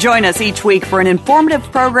Strauss. Join us each week for an informative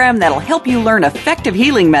program that'll help you learn effective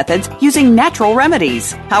healing methods using natural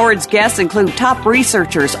remedies. Howard's guests include top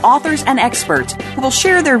researchers, authors, and experts who will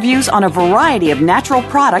share their views on a variety of natural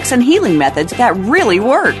products and healing methods that really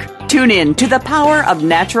work. Tune in to The Power of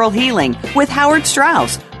Natural Healing with Howard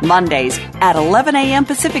Strauss, Mondays at 11 a.m.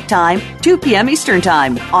 Pacific Time, 2 p.m. Eastern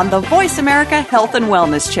Time on the Voice America Health and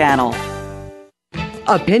Wellness Channel.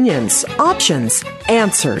 Opinions, options,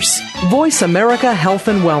 answers. Voice America Health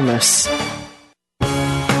and Wellness.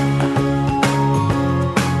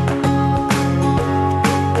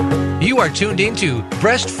 You are tuned into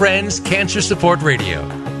Breast Friends Cancer Support Radio.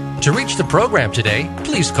 To reach the program today,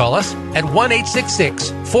 please call us at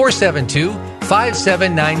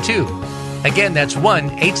 1-866-472-5792. Again, that's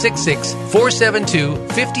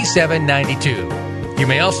 1-866-472-5792. You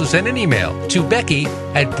may also send an email to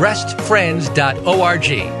becky@breastfriends.org.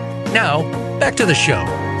 Now, back to the show.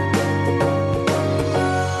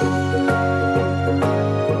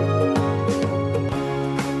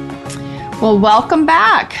 Well, welcome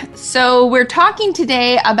back. So we're talking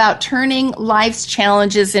today about turning life's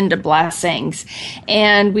challenges into blessings.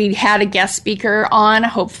 And we had a guest speaker on.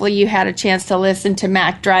 Hopefully you had a chance to listen to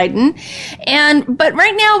Mac Dryden. But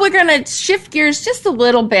right now we're going to shift gears just a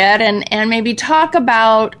little bit and maybe talk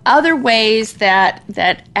about other ways that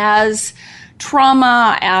as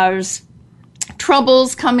trauma, as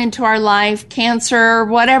troubles come into our life, cancer,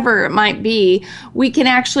 whatever it might be, we can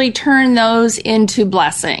actually turn those into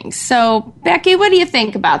blessings. So, Becky, what do you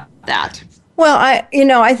think about that? Well, I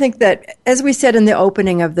think that, as we said in the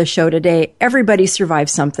opening of the show today, everybody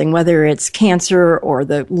survives something, whether it's cancer or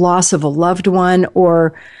the loss of a loved one,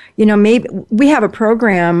 or, maybe we have a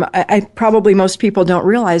program. I probably most people don't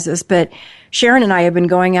realize this, but Sharon and I have been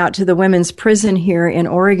going out to the women's prison here in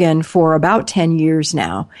Oregon for about 10 years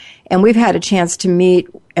now. And we've had a chance to meet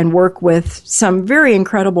and work with some very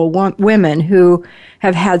incredible women who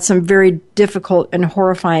have had some very difficult and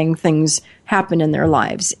horrifying things happen in their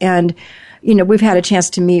lives. And, we've had a chance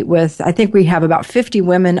to meet with, I think we have about 50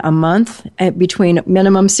 women a month between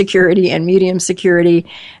minimum security and medium security.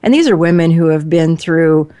 And these are women who have been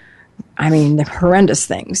through, the horrendous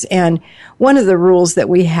things. And one of the rules that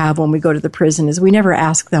we have when we go to the prison is we never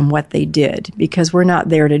ask them what they did, because we're not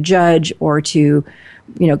there to judge or to,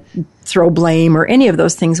 throw blame or any of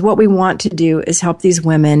those things. What we want to do is help these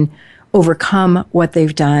women overcome what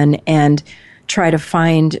they've done and try to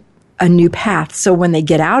find a new path. So when they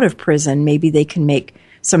get out of prison, maybe they can make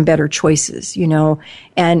some better choices,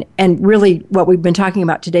 and really what we've been talking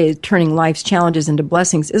about today, turning life's challenges into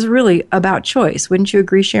blessings, is really about choice. Wouldn't you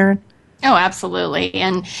agree, Sharon? Oh, absolutely.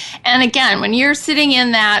 And again, when you're sitting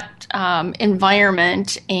in that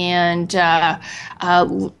environment and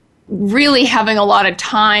really having a lot of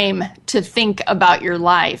time to think about your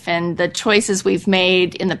life and the choices we've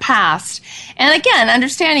made in the past, and again,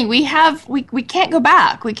 understanding we can't go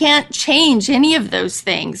back. We can't change any of those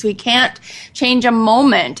things. We can't change a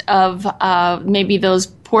moment of maybe those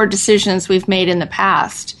poor decisions we've made in the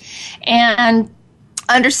past. And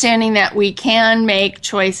understanding that we can make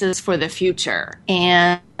choices for the future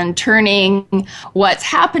and turning what's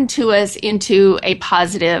happened to us into a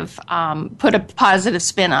positive, put a positive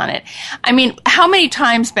spin on it. How many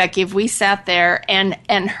times, Becky, have we sat there and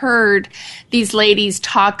heard these ladies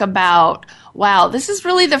talk about, wow, this is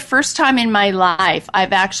really the first time in my life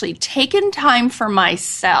I've actually taken time for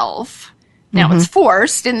myself. Now it's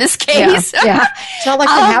forced in this case. Yeah. It's not like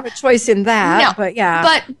they have a choice in that, no, but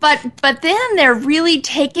yeah. But then they're really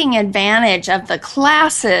taking advantage of the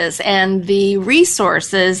classes and the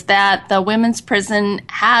resources that the women's prison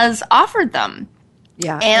has offered them.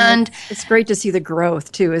 Yeah. And it's great to see the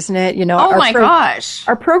growth too, isn't it? Gosh.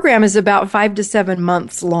 Our program is about 5 to 7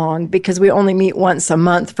 months long because we only meet once a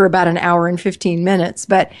month for about an hour and 15 minutes.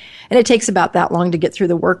 And it takes about that long to get through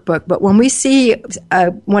the workbook. But when we see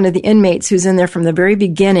one of the inmates who's in there from the very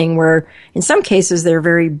beginning, where in some cases they're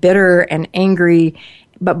very bitter and angry,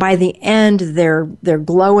 but by the end they're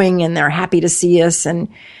glowing and they're happy to see us, and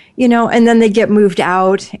then they get moved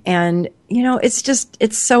out, and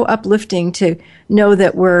it's so uplifting to know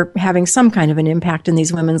that we're having some kind of an impact in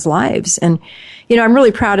these women's lives. And, I'm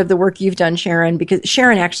really proud of the work you've done, Sharon, because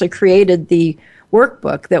Sharon actually created the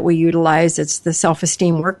workbook that we utilize. It's the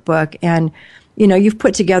Self-Esteem Workbook. And, you've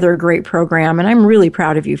put together a great program, and I'm really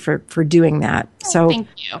proud of you for doing that. So thank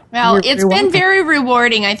you. Well, it's been very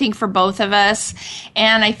rewarding, I think, for both of us.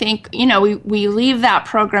 And I think, we leave that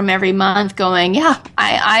program every month going,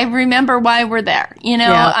 I remember why we're there.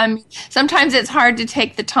 Sometimes it's hard to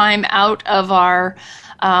take the time out of our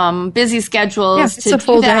busy schedules. Yeah, it's to a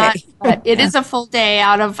full do that. day. But it is a full day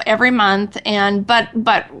out of every month.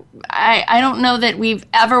 But I don't know that we've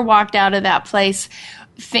ever walked out of that place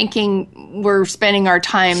thinking we're spending our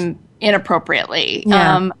time inappropriately.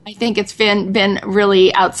 Yeah. I think it's been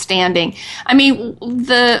really outstanding. I mean,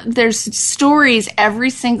 there's stories every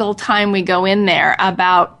single time we go in there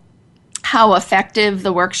about how effective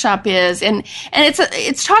the workshop is, and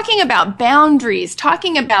it's talking about boundaries,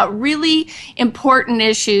 talking about really important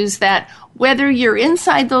issues that whether you're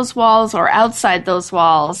inside those walls or outside those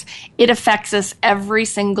walls, it affects us every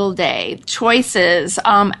single day. Choices,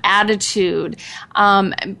 attitude,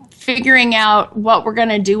 figuring out what we're going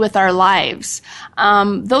to do with our lives.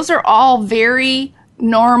 Those are all very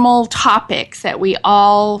normal topics that we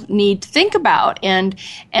all need to think about, and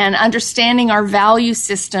understanding our value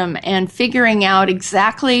system and figuring out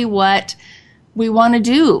exactly what we want to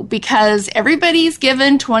do, because everybody's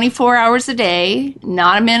given 24 hours a day,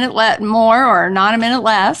 not a minute more or not a minute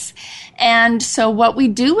less. And so what we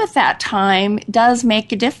do with that time does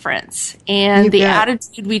make a difference, and the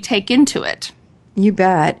attitude we take into it. You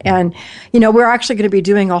bet. And, we're actually going to be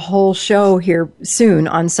doing a whole show here soon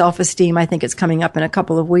on self-esteem. I think it's coming up in a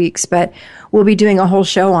couple of weeks, but we'll be doing a whole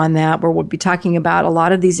show on that where we'll be talking about a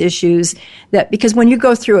lot of these issues because when you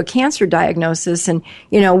go through a cancer diagnosis, and,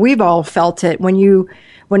 we've all felt it,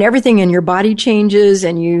 when everything in your body changes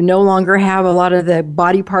and you no longer have a lot of the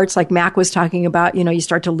body parts like Mac was talking about, you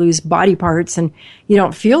start to lose body parts and you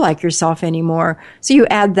don't feel like yourself anymore. So you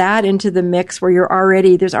add that into the mix where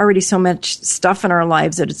there's already so much stuff in our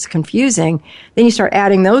lives that it's confusing. Then you start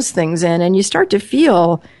adding those things in and you start to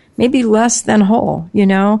feel maybe less than whole,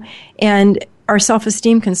 and our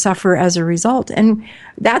self-esteem can suffer as a result. And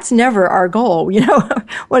that's never our goal.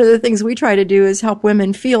 One of the things we try to do is help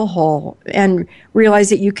women feel whole and realize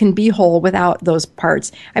that you can be whole without those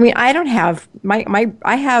parts. I mean, I don't have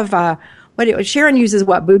Sharon uses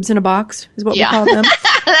boobs in a box is what we call them.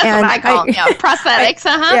 That's and what I call them, prosthetics.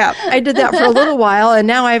 Yeah, I did that for a little while, and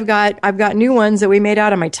now I've got new ones that we made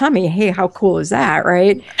out of my tummy. Hey, how cool is that,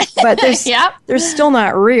 right? But they're still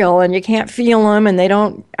not real, and you can't feel them, and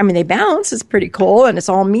they bounce. It's pretty cool, and it's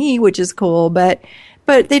all me, which is cool, but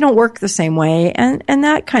they don't work the same way, and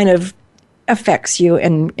that kind of affects you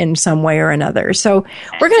in some way or another. So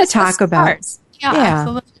we're going to talk about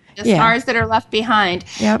absolutely. The scars that are left behind.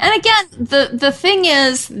 Yep. And again, the thing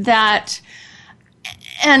is that,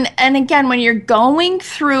 and again, when you're going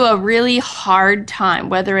through a really hard time,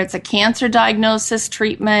 whether it's a cancer diagnosis,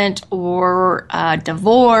 treatment, or a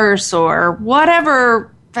divorce, or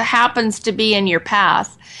whatever happens to be in your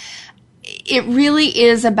path, it really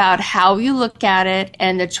is about how you look at it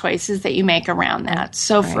and the choices that you make around that.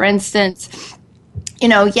 So, for instance,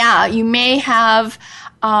 you may have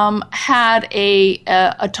had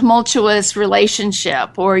a tumultuous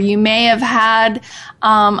relationship, or you may have had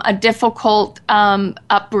a difficult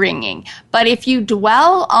upbringing. But if you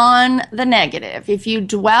dwell on the negative, if you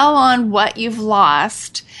dwell on what you've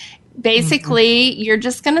lost, basically you're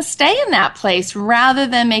just going to stay in that place rather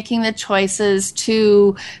than making the choices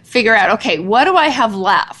to figure out, okay, what do I have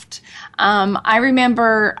left? I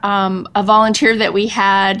remember a volunteer that we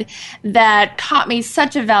had that taught me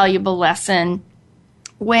such a valuable lesson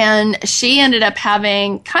when she ended up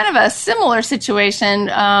having kind of a similar situation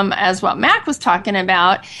as what Mac was talking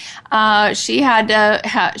about. She had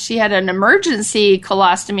an emergency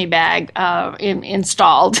colostomy bag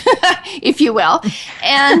installed, if you will,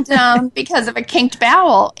 and because of a kinked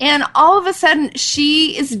bowel. And all of a sudden,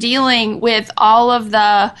 she is dealing with all of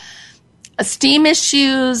the esteem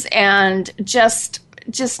issues and just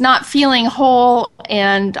not feeling whole,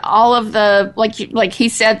 and all of the, like he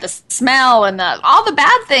said, the smell and all the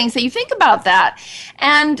bad things that you think about that,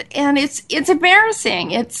 and it's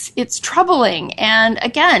embarrassing, it's troubling. And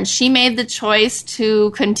again, she made the choice to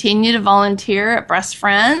continue to volunteer at Breast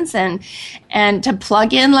Friends and to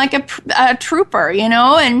plug in like a trooper,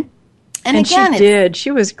 And again, she did.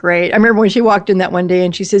 She was great. I remember when she walked in that one day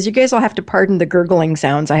and she says, "You guys will have to pardon the gurgling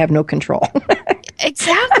sounds. I have no control."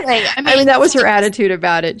 Exactly. I mean, that was her attitude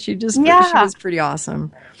about it. She was pretty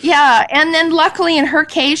awesome. Yeah. And then luckily in her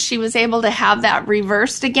case, she was able to have that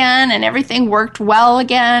reversed again, and everything worked well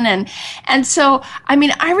again. And so, I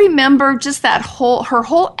mean, I remember just her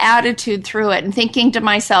whole attitude through it, and thinking to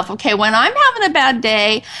myself, okay, when I'm having a bad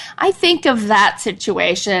day, I think of that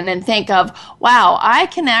situation and think of, wow, I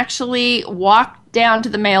can actually walk down to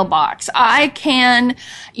the mailbox. I can,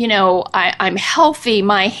 I'm healthy.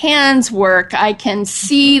 My hands work. I can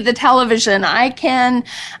see the television. I can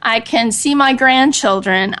see my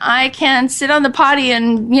grandchildren. I can sit on the potty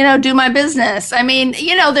and, do my business. I mean,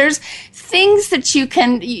 there's things that you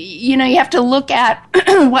can, you have to look at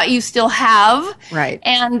what you still have. Right.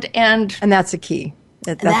 And that's the key.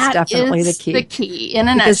 That's definitely the key. The key in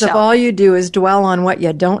a because nutshell. if all you do is dwell on what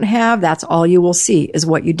you don't have, that's all you will see is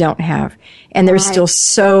what you don't have. And there's still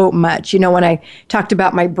so much. When I talked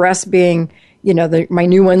about my breasts being, my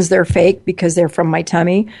new ones, they're fake because they're from my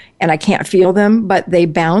tummy and I can't feel them, but they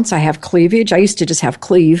bounce. I have cleavage. I used to just have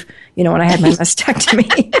cleave, when I had my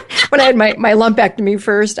mastectomy. When I had my lumpectomy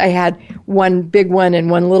first, I had one big one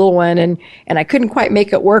and one little one, and I couldn't quite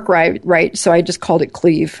make it work right. So I just called it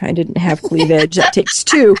cleave. I didn't have cleavage. That takes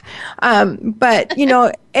two. But,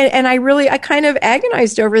 and I kind of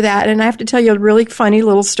agonized over that. And I have to tell you a really funny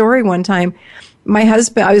little story one time. I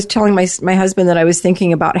was telling my husband that I was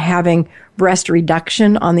thinking about having breast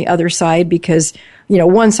reduction on the other side because,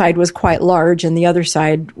 one side was quite large and the other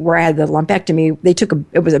side where I had the lumpectomy,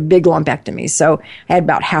 it was a big lumpectomy. So I had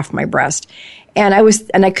about half my breast. And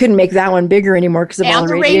I couldn't make that one bigger anymore because of all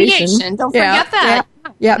the radiation. Don't forget that.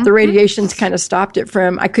 Yeah, the radiations kind of stopped it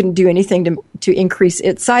I couldn't do anything to increase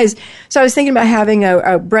its size. So I was thinking about having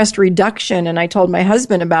a breast reduction, and I told my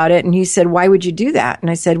husband about it, and he said, "Why would you do that?" And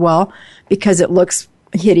I said, "Well, because it looks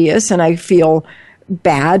hideous, and I feel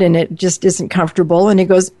bad, and it just isn't comfortable." And he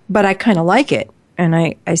goes, "But I kind of like it." And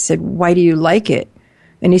I said, "Why do you like it?"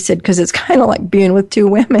 And he said, "Because it's kind of like being with two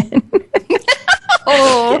women."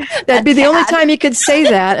 Oh, that'd be the only time you could say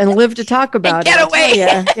that and live to talk about get it. Away.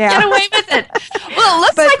 Yeah. Get away with it. Well, it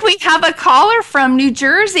looks like we have a caller from New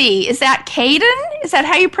Jersey. Is that Caden? Is that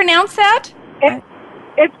how you pronounce that?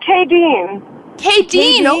 It's Kadeen.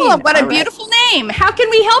 Kadeen. Oh, what a beautiful name. How can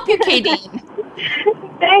we help you, Kadeen?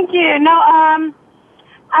 Thank you. No,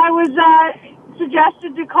 I was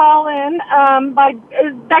suggested to call in by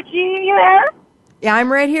Becky. You there? Yeah,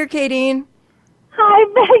 I'm right here, Kadeen. Hi,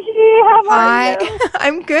 Becky. How are you? Hi.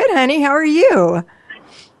 I'm good, honey. How are you?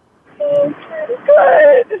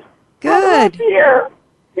 Good. Good. Here.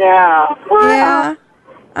 Yeah. Yeah.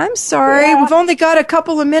 I'm sorry. Yeah. We've only got a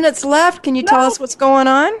couple of minutes left. Can you tell us what's going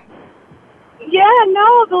on? Yeah,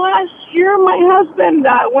 no. The last year, my husband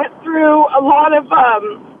went through a lot of,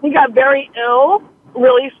 he got very ill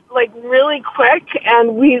really quick,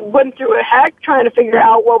 and we went through a heck trying to figure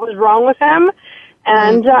out what was wrong with him.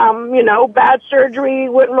 And, bad surgery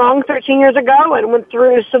went wrong 13 years ago and went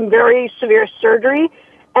through some very severe surgery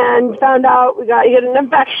and found out he had an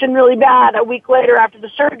infection really bad a week later after the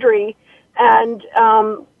surgery and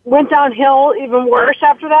went downhill even worse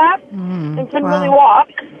after that and couldn't really walk.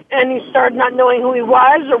 And he started not knowing who he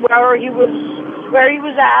was or where he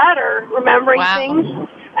was at or remembering things.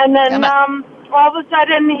 And then all of a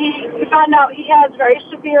sudden we found out he has very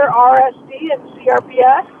severe RSD and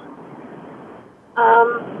CRPS.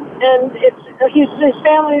 And his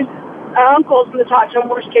family's uncle's in the top 10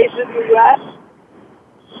 worst cases in the U.S.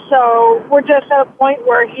 So we're just at a point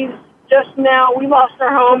where he's just now, we lost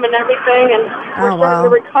our home and everything, and we're starting to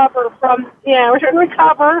recover we're starting to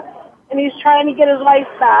recover, and he's trying to get his life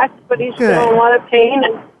back, but he's still in a lot of pain.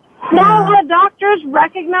 And now a lot of doctors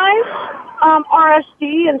recognize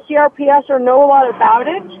RSD and CRPS or know a lot about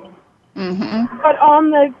it. Mm-hmm. But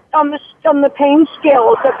on the pain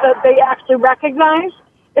scales that they actually recognize,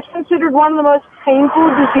 it's considered one of the most painful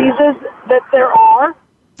diseases that there are.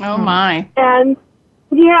 Oh my! And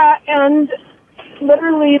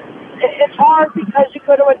literally, it's hard because you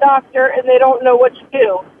go to a doctor and they don't know what to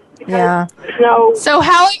do. Yeah. So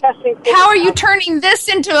how are you turning this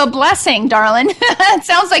into a blessing, darling? It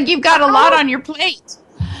sounds like you've got a lot on your plate.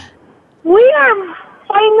 We are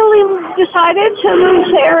finally decided to move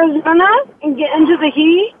to Arizona and get into the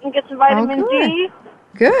heat and get some vitamin D.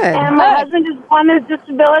 Good. And my husband is on his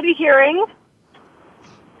disability hearing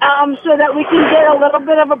so that we can get a little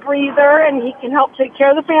bit of a breather and he can help take care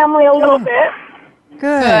of the family a little bit.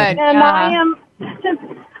 Good. And since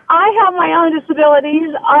I have my own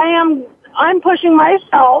disabilities, I'm pushing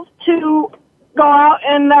myself to go out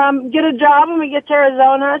and get a job when we get to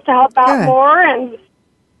Arizona to help out more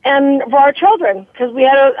and for our children, because we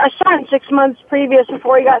had a son 6 months previous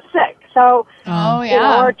before he got sick. So,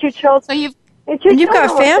 our two children. So you've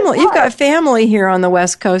got family. You've got family here on the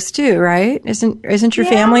West Coast too, right? Isn't your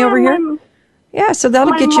family over here? Yeah, so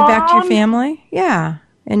that'll get you back to your family. Yeah,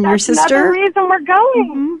 and your sister. That's another reason we're going.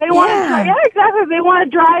 Mm-hmm. They want to. Yeah, exactly. They want to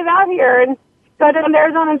drive out here and go down to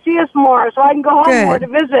Arizona and see us more, so I can go home more to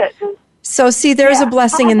visit. So, see, there's a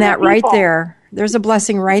blessing in that right there. There's a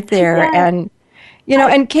blessing right there,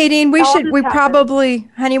 And Kadeen, happens.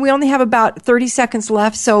 honey, we only have about 30 seconds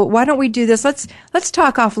left. So why don't we do this? Let's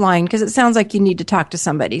talk offline, because it sounds like you need to talk to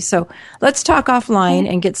somebody. So let's talk offline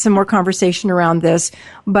and get some more conversation around this.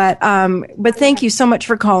 But thank you so much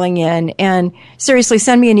for calling in. And seriously,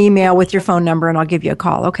 send me an email with your phone number and I'll give you a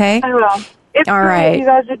call. Okay? I will. It's all great right. you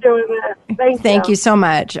guys are doing this. Thank you so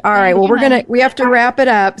much. All right. Well, we have to wrap it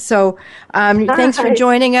up. So, thanks for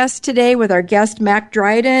joining us today with our guest, Mac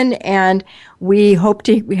Dryden, and we hope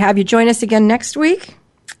to have you join us again next week.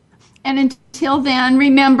 And until then,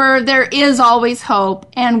 remember, there is always hope,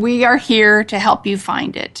 and we are here to help you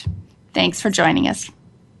find it. Thanks for joining us.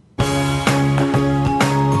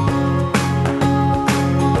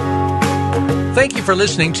 Thank you for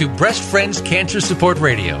listening to Breast Friends Cancer Support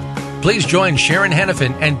Radio. Please join Sharon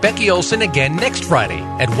Hannafin and Becky Olson again next Friday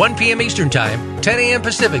at 1 p.m. Eastern Time, 10 a.m.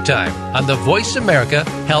 Pacific Time on the Voice America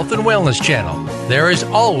Health and Wellness Channel. There is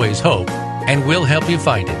always hope, and we'll help you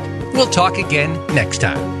find it. We'll talk again next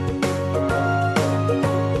time.